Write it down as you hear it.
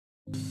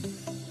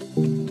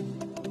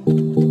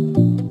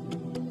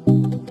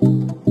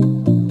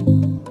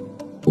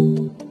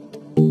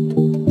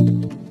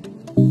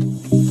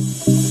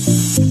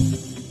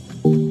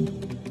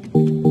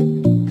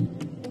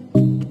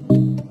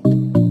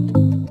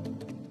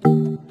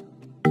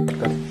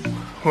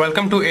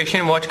Welcome to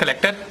Asian Watch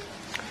Collector.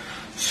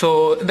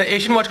 So the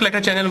Asian Watch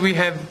Collector channel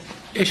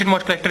Asian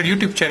Watch Collector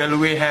YouTube channel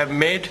we have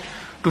made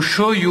to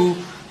show you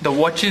the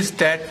watches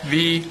that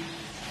we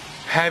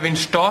have in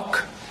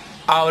stock.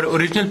 Our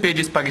original page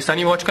is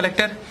Pakistani Watch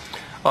Collector.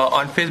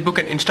 On Facebook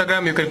and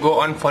Instagram you can go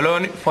on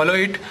follow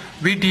it.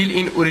 We deal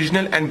in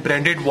original and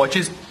branded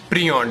watches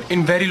pre-owned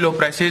in very low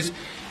prices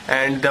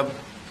and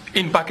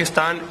in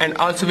Pakistan, and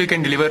also we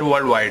can deliver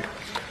worldwide.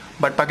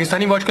 But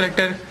Pakistani Watch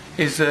Collector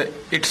is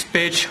its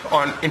page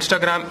on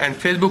Instagram and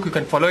Facebook. You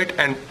can follow it,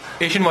 and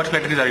Asian Watch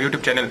Collector is our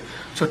YouTube channel.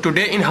 So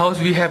today in house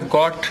we have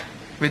got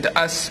with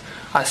us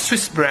a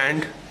Swiss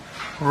brand,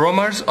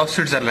 Romers of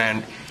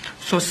Switzerland.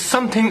 So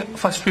something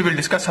first we will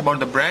discuss about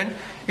the brand.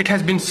 It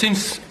has been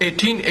since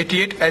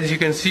 1888, as you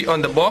can see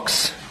on the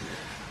box.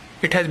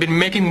 It has been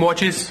making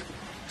watches,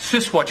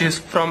 Swiss watches,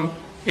 from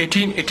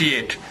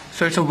 1888.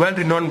 So it's a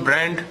well-renowned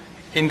brand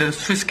in the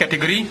Swiss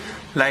category,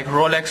 like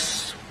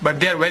Rolex, but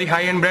they are very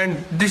high-end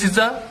brand. This is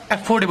a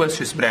affordable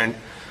Swiss brand.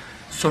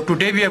 So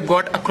today we have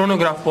got a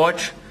chronograph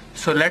watch.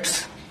 So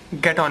let's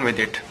get on with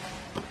it.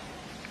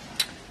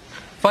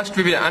 First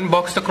we will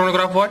unbox the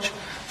chronograph watch.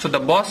 So the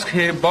box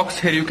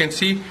here you can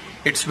see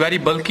it's very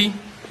bulky.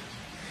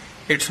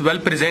 It's well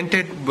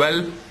presented,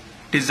 well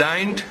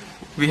designed.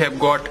 We have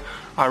got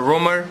a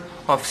Romer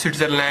of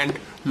Switzerland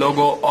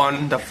logo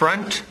on the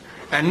front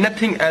and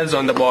nothing else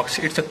on the box.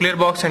 It's a clear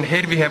box, and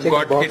here we have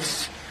got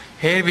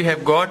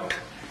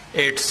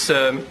its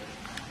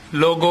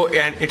logo,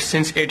 and it's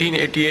since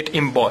 1888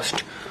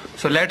 embossed.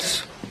 So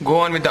let's go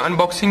on with the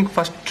unboxing.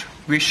 First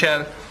we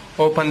shall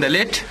open the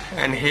lid,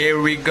 and here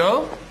we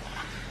go.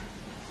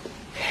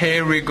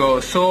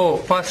 So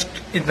first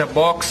in the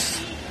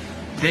box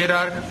there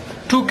are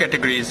two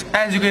categories.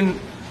 As you can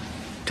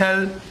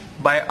tell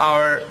by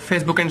our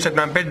Facebook and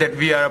Instagram page that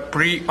we are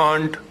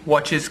pre-owned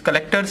watches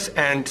collectors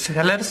and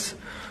sellers.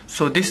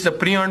 So this is a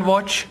pre-owned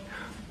watch.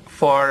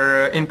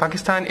 In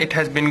Pakistan it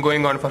has been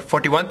going on for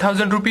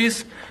 41,000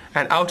 rupees,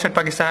 and outside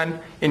Pakistan,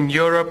 in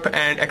Europe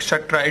and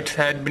etc., it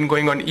had been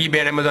going on eBay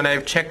and Amazon. I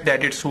have checked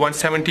that it's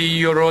 170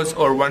 euros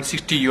or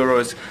 160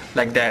 euros,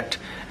 like that.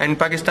 And in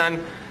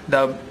Pakistan,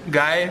 the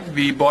guy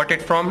we bought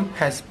it from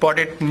has bought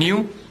it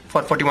new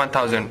for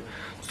 41,000.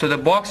 So the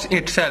box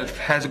itself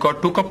has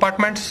got two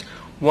compartments.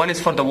 One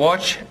is for the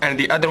watch and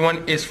the other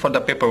one is for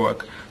the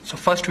paperwork. So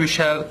first we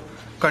shall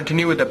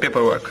continue with the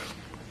paperwork.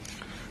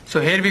 So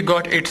here we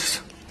got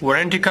its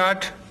warranty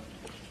card,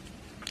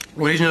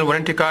 original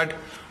warranty card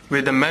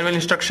with the manual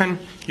instruction.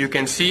 You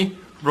can see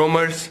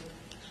Romers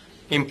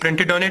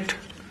imprinted on it.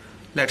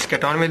 Let's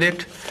get on with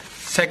it.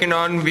 Second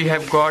on, we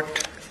have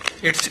got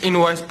its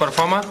invoice per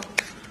forma,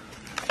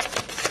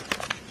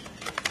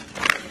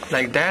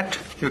 like that.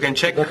 You can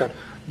check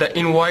the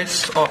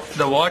invoice of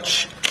the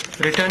watch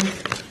written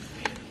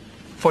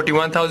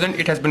 41,000.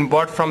 It has been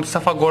bought from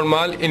Safa Gold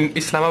Mall in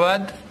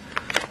Islamabad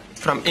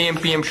from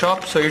AMPM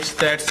shop. So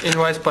that's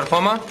invoice per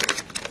forma.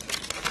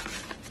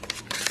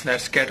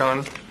 Let's get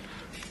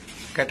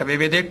away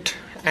with it.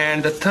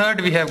 And the third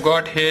we have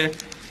got here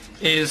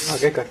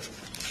is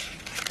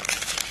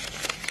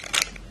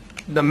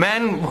the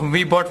man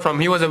we bought from.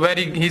 He's a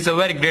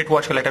very great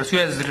watch collector. So he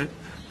has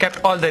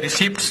kept all the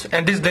receipts,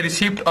 and this is the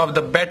receipt of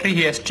the battery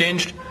he has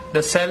changed,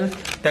 the cell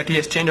that he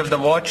has changed of the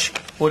watch,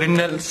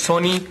 original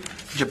Sony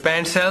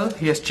Japan cell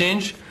he has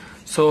changed.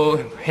 So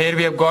here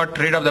we have got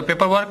rid of the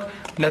paperwork,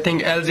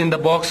 nothing else in the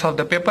box of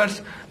the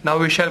papers. Now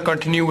we shall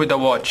continue with the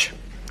watch.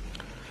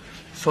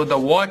 So the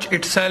watch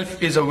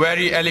itself is a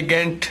very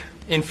elegant.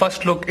 In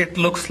first look it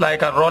looks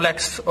like a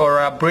Rolex or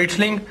a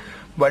Breitling,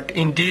 but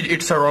indeed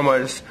it's a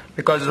Romers,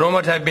 because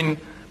Romers have been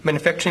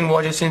manufacturing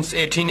watches since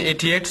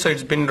 1888. So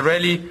it's been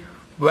really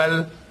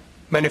well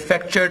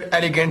manufactured,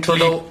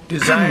 elegantly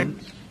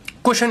designed.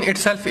 Cushion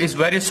itself is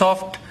very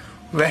soft,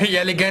 very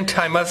elegant,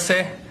 I must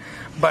say.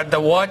 But the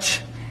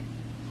watch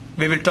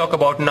we will talk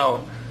about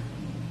now.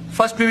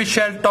 First we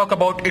shall talk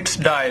about its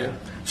dial.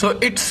 So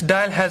its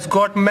dial has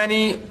got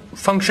many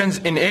functions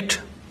in it.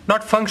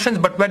 Not functions,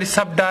 but very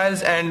sub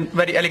dials and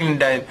very elegant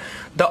dial.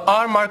 The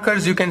R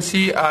markers you can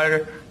see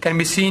can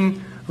be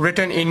seen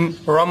written in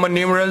Roman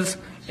numerals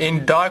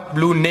in dark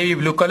blue, navy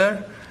blue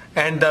color.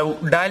 And the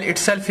dial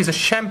itself is a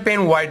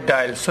champagne white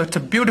dial. So it's a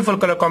beautiful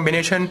color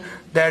combination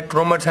that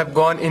Romers have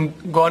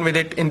gone with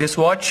it in this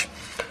watch.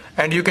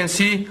 And you can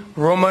see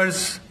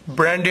Romers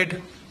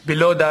branded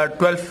below the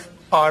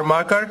 12R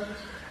marker.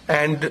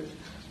 And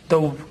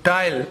the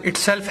dial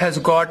itself has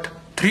got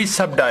 3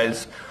 sub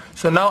dials.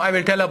 So now I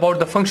will tell about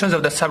the functions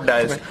of the sub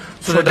dials.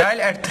 So the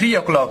dial at 3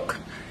 o'clock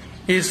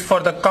is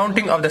for the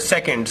counting of the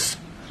seconds.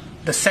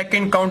 The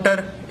second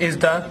counter is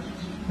the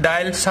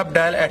dial sub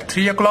dial at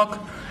 3 o'clock.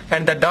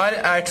 And the dial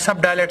at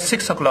sub dial at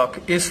 6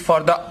 o'clock is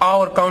for the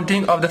hour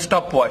counting of the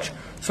stopwatch.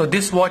 So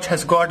this watch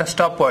has got a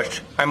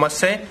stopwatch, I must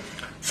say.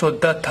 So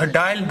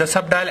the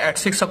sub dial at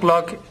 6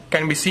 o'clock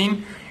can be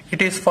seen.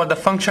 It is for the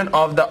function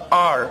of the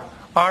hour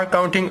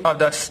counting of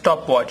the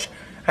stopwatch.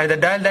 And the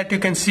dial that you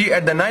can see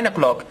at the 9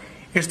 o'clock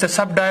is the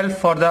sub dial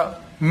for the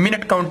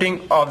minute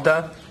counting of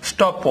the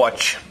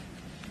stopwatch.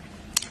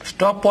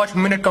 Stopwatch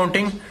minute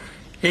counting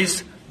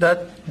is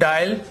the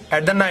dial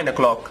at the 9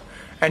 o'clock.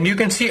 And you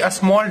can see a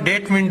small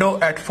date window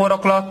at 4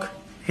 o'clock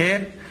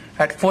here.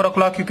 At 4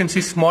 o'clock you can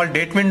see small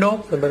date window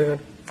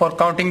for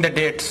counting the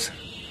dates.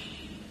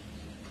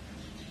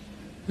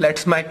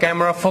 Let's my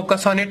camera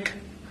focus on it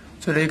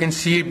so that you can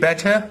see it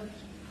better.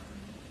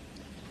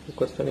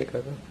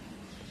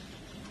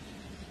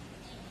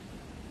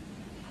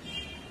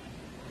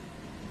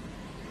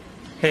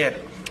 Here.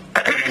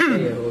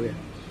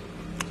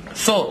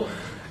 So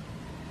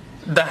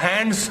the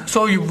hands,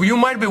 so you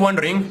might be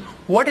wondering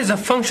what is the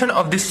function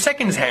of this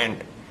second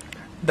hand,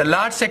 the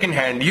large second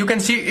hand. You can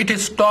see it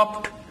is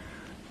stopped,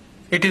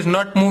 it is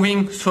not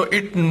moving, so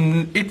it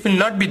will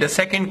not be the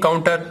second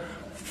counter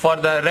for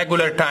the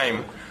regular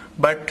time,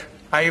 but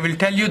I will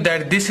tell you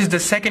that this is the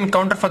second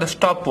counter for the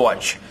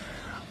stopwatch.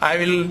 I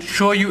will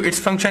show you its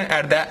function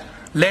at the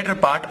later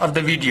part of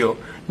the video.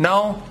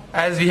 Now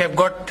as we have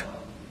got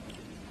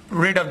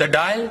rid of the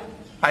dial,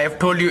 I have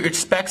told you its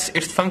specs,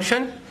 its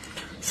function.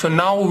 So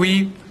now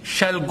we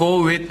shall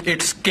go with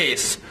its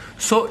case.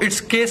 So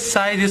its case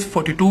size is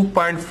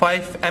 42.5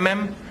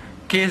 mm,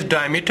 case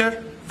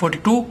diameter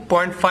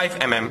 42.5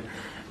 mm,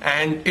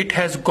 and it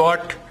has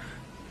got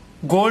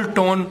gold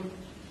tone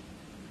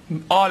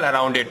all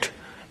around it.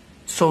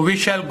 So we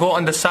shall go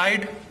on the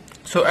side.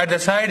 So at the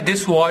side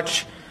this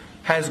watch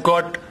has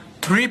got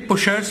 2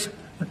 pushers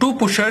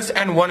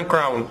and 1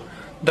 crown.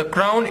 The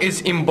crown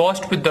is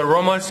embossed with the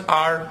Romer's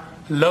R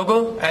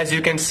logo, as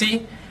you can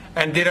see,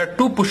 and there are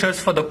 2 pushers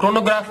for the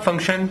chronograph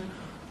function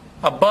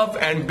above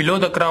and below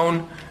the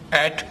crown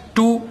at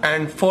 2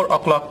 and 4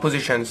 o'clock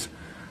positions.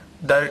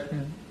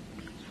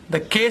 The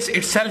case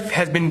itself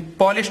has been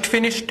polished,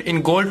 finished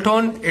in gold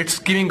tone. It's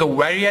giving a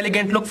very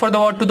elegant look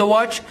to the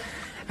watch,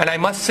 and I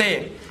must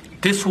say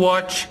this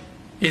watch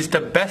is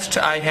the best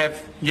I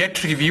have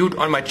yet reviewed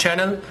on my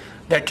channel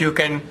that you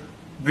can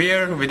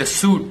wear with a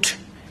suit.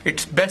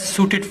 It's best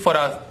suited for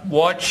a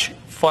watch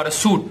for a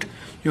suit.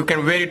 You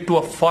can wear it to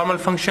a formal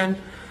function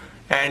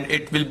and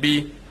it will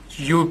be,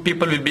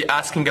 people will be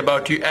asking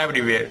about you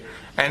everywhere.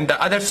 And the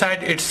other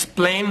side, it's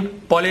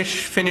plain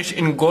polish finish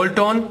in gold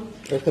tone.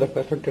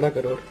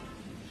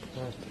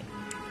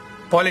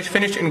 Polish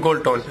finish in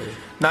gold tone.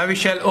 Now we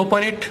shall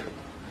open it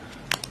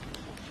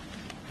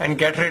and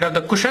get rid of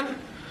the cushion.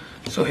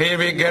 So here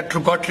we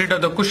got rid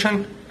of the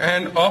cushion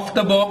and off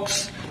the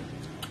box.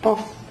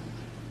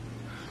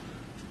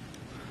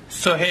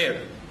 So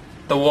here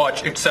the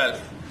watch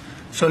itself.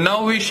 So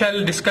now we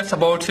shall discuss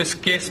about this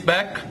case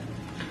back.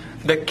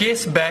 The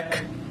case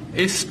back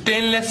is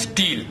stainless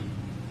steel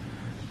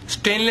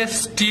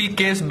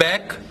case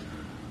back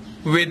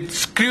with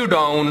screw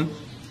down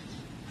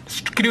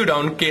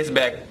case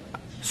back.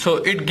 So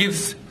it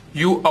gives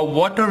you a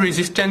water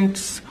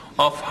resistance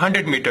of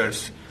 100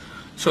 meters.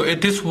 So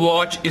this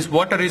watch is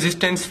water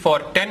resistance for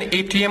 10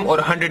 ATM or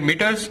 100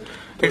 meters.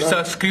 It's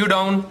a screw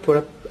down.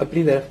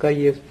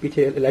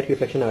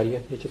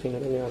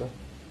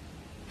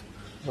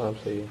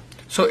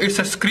 So it's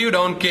a screw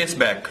down case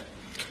back,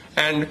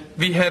 and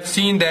we have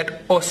seen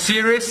that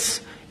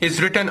Osiris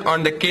is written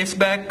on the case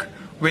back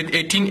with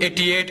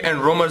 1888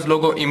 and Romer's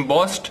logo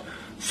embossed.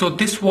 So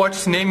this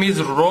watch's name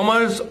is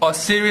Romer's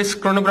Osiris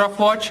chronograph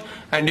watch,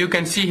 and you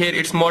can see here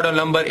its model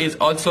number is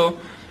also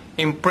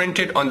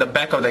imprinted on the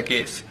back of the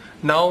case.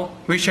 Now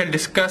we shall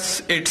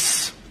discuss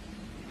its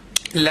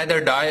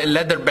leather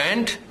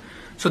band.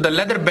 So the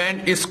leather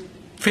band is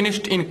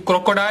finished in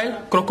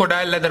crocodile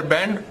leather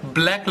band,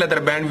 black leather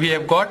band we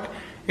have got.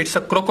 It's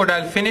a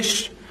crocodile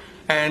finish,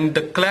 and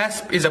the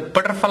clasp is a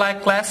butterfly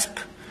clasp.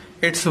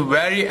 It's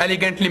very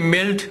elegantly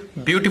milled,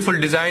 beautiful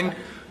design,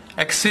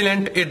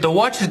 excellent. The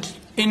watch is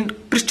in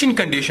pristine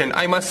condition,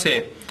 I must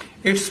say.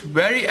 It's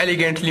very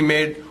elegantly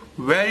made,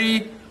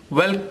 very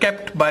well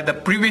kept by the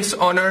previous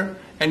owner,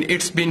 and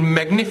it's been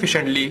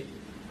magnificently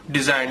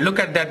designed. Look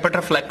at that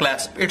butterfly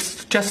clasp,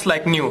 it's just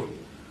like new.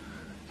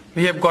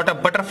 We have got a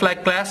butterfly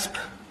clasp,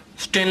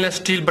 stainless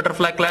steel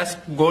butterfly clasp,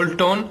 gold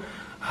tone.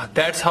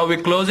 That's how we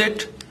close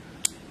it.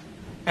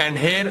 And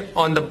here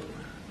on the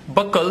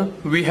buckle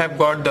we have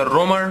got the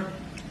Romer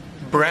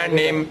brand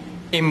name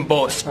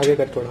embossed.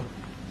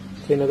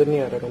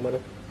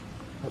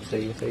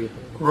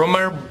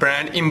 Romer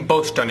brand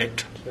embossed on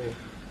it.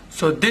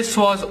 So this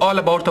was all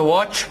about the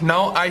watch.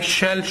 Now I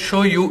shall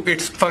show you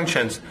its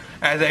functions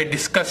as I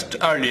discussed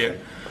earlier.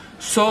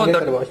 So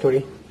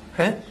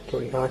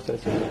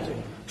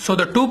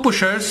the 2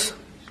 pushers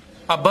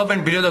above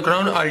and below the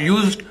crown are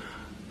used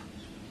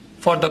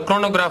for the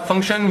chronograph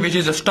function, which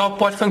is a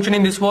stopwatch function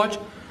in this watch.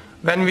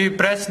 When we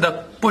press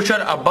the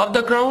pusher above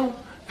the crown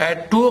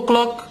at 2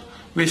 o'clock,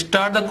 we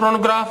start the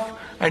chronograph,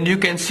 and you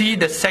can see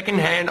the second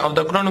hand of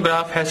the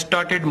chronograph has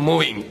started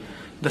moving.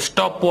 The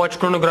stopwatch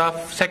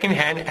chronograph second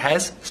hand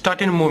has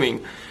started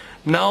moving.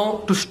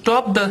 Now to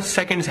stop the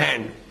second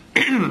hand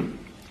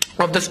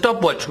of the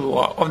stopwatch,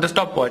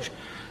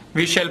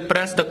 we shall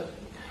press the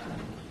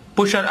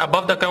pusher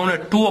above the crown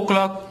at 2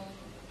 o'clock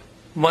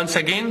once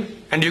again,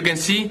 and you can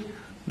see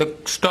the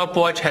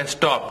stopwatch has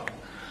stopped.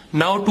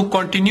 Now to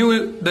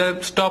continue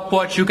the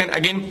stopwatch, you can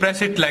again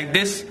press it like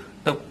this,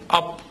 the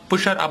up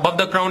pusher above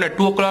the crown at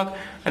 2 o'clock,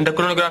 and the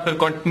chronograph will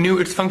continue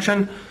its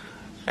function.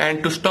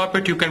 And to stop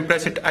it, you can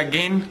press it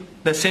again,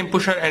 the same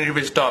pusher, and it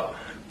will stop.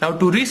 Now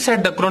to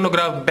reset the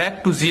chronograph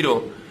back to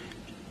 0,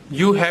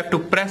 you have to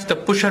press the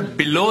pusher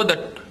below the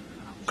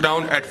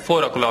crown at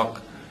 4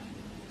 o'clock.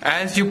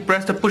 As you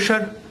press the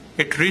pusher,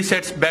 it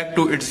resets back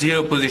to its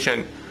 0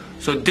 position.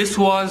 So this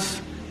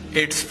was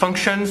its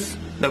functions,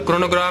 the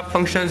chronograph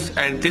functions,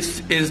 and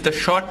this is the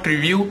short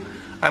review,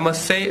 I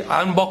must say,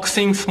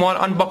 small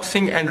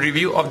unboxing and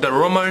review of the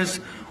Romer's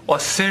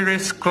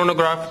Osiris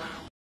chronograph